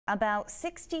About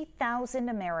 60,000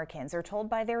 Americans are told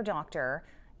by their doctor,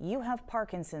 you have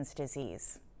Parkinson's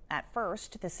disease. At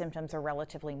first, the symptoms are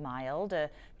relatively mild, a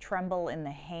tremble in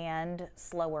the hand,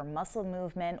 slower muscle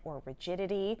movement or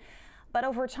rigidity. But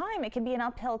over time, it can be an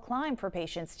uphill climb for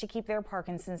patients to keep their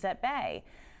Parkinson's at bay.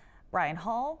 Brian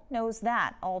Hall knows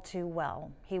that all too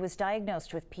well. He was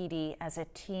diagnosed with PD as a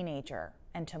teenager.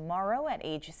 And tomorrow at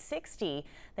age 60,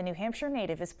 the New Hampshire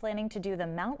native is planning to do the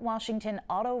Mount Washington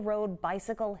Auto Road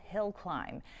Bicycle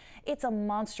Hillclimb. It's a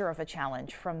monster of a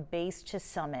challenge from base to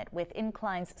summit, with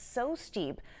inclines so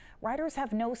steep, riders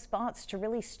have no spots to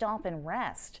really stop and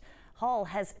rest. Hall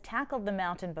has tackled the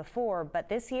mountain before, but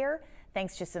this year,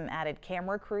 thanks to some added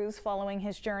camera crews following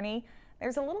his journey,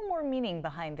 there's a little more meaning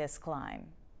behind this climb.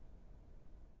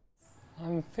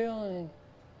 I'm feeling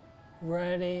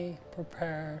ready,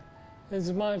 prepared,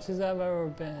 as much as I've ever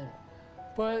been.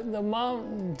 But the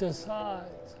mountain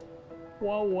decides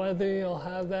what weather you'll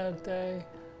have that day,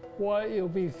 what you'll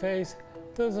be facing.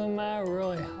 Doesn't matter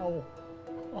really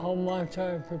how much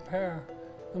I prepare.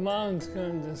 The mountain's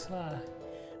going to decide.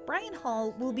 Brian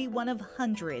Hall will be one of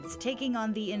hundreds taking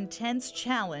on the intense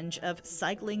challenge of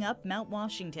cycling up Mount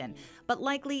Washington, but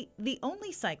likely the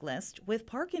only cyclist with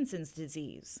Parkinson's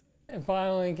disease. If I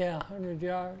only get 100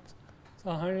 yards, it's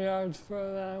 100 yards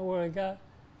further than I would have got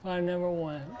if I never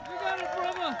went. You got it,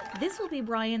 brother! This will be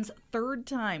Brian's third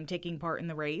time taking part in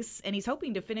the race, and he's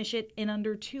hoping to finish it in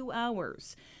under 2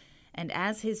 hours. And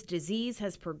as his disease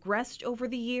has progressed over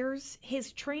the years,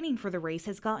 his training for the race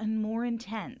has gotten more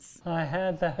intense. I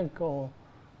had that goal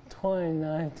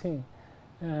 2019,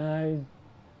 and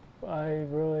I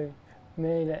really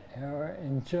made an error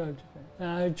in judgment. And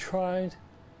I tried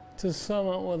to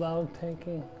summit without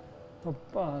taking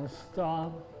a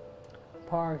stop.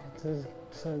 Parkinson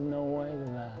said no way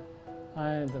to that. I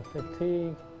had the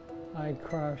fatigue, I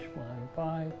crushed my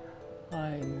bike,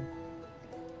 I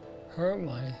hurt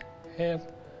my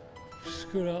hip,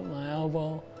 screwed up my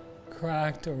elbow,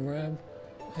 cracked a rib.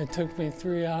 It took me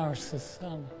 3 hours to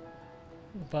summit,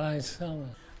 by summit.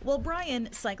 While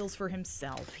Brian cycles for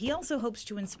himself, he also hopes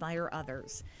to inspire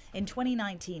others. In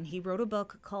 2019, he wrote a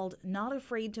book called Not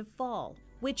Afraid to Fall,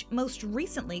 which most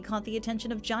recently caught the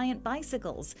attention of Giant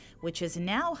Bicycles, which has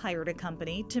now hired a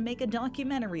company to make a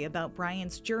documentary about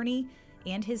Brian's journey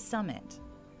and his summit.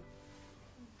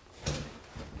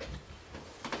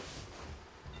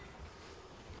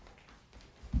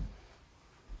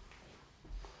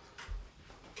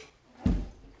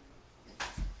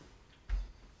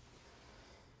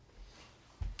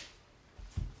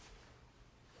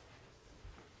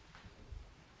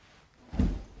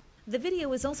 The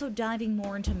video is also diving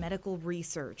more into medical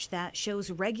research that shows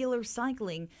regular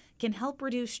cycling can help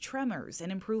reduce tremors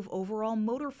and improve overall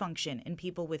motor function in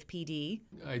people with PD.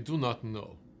 I do not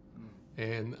know.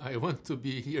 And I want to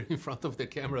be here in front of the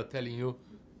camera telling you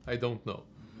I don't know.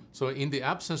 So in the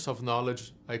absence of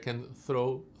knowledge, I can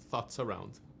throw thoughts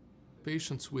around.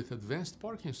 Patients with advanced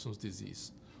Parkinson's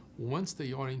disease, once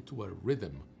they are into a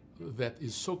rhythm that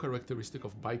is so characteristic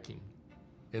of biking,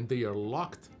 and they are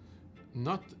locked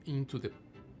not into the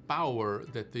power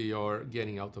that they are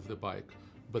getting out of the bike,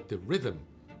 but the rhythm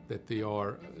that they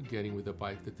are getting with the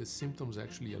bike, that the symptoms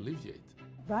actually alleviate.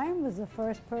 Brian was the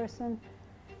first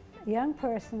young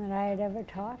person that I had ever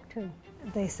talked to.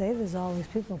 They say there's always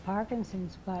people with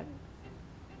Parkinson's, but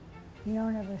you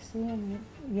don't ever see any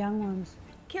young ones.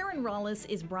 Karen Rallis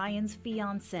is Brian's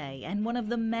fiancée and one of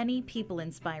the many people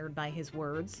inspired by his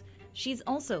words. She's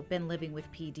also been living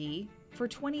with PD for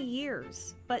 20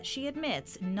 years, but she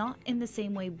admits not in the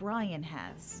same way Brian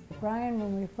has. Brian,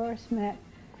 when we first met,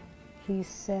 he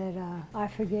said, I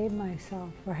forgave myself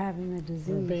for having the disease.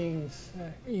 For being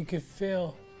sick. You could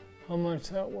feel how much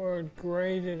that word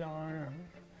grated on her.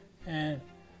 And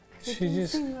it she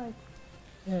just... Seem like,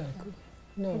 yeah,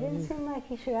 no. It didn't seem like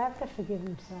he should have to forgive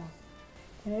himself.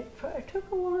 And it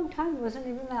took a long time. It wasn't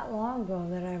even that long ago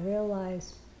that I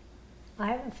realized I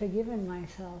haven't forgiven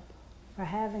myself for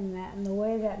having that, and the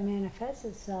way that manifests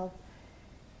itself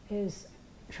is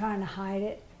trying to hide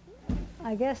it.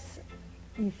 I guess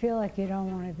you feel like you don't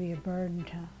want to be a burden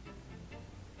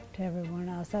to everyone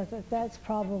else. That's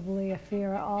probably a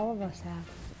fear all of us have,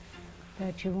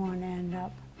 that you want to end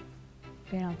up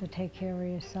being able to take care of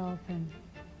yourself.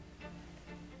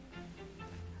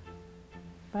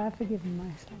 But I've forgiven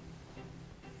myself.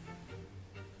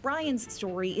 Brian's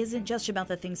story isn't just about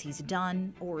the things he's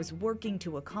done or is working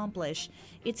to accomplish,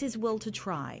 it's his will to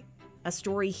try. A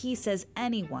story he says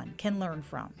anyone can learn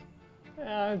from.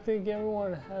 I think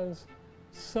everyone has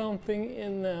something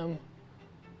in them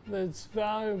that's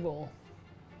valuable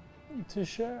to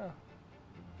share.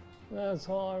 That's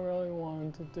all I really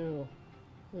wanted to do.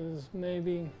 is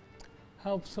maybe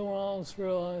help someone else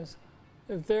realize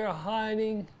if they're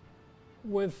hiding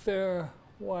with their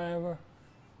whatever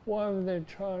they're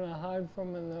trying to hide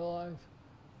from in their life,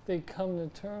 they come to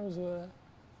terms with it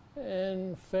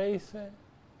and face it,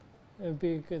 it'd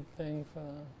be a good thing for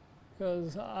them.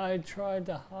 Because I tried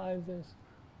to hide this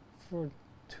for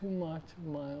too much of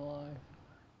my life.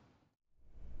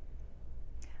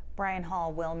 Brian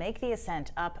Hall will make the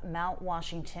ascent up Mount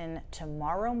Washington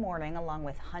tomorrow morning along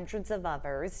with hundreds of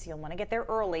others. You'll want to get there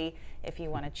early if you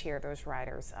want to cheer those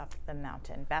riders up the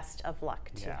mountain. Best of luck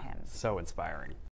to him. So inspiring.